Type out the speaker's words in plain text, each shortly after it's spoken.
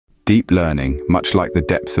Deep learning, much like the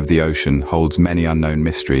depths of the ocean, holds many unknown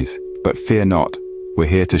mysteries. But fear not, we're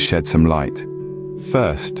here to shed some light.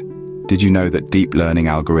 First, did you know that deep learning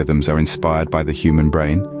algorithms are inspired by the human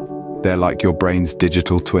brain? They're like your brain's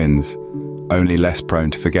digital twins, only less prone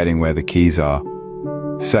to forgetting where the keys are.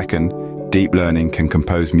 Second, deep learning can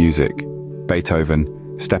compose music.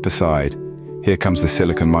 Beethoven, step aside. Here comes the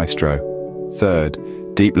Silicon Maestro. Third,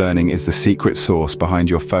 deep learning is the secret sauce behind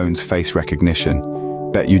your phone's face recognition.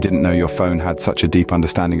 Bet you didn't know your phone had such a deep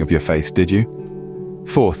understanding of your face, did you?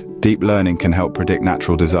 Fourth, deep learning can help predict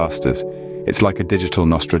natural disasters. It's like a digital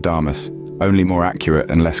Nostradamus, only more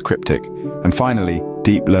accurate and less cryptic. And finally,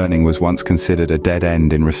 deep learning was once considered a dead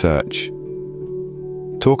end in research.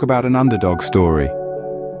 Talk about an underdog story.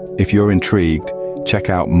 If you're intrigued, check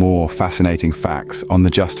out more fascinating facts on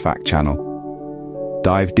the JuztFact channel.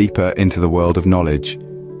 Dive deeper into the world of knowledge,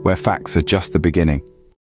 where facts are just the beginning.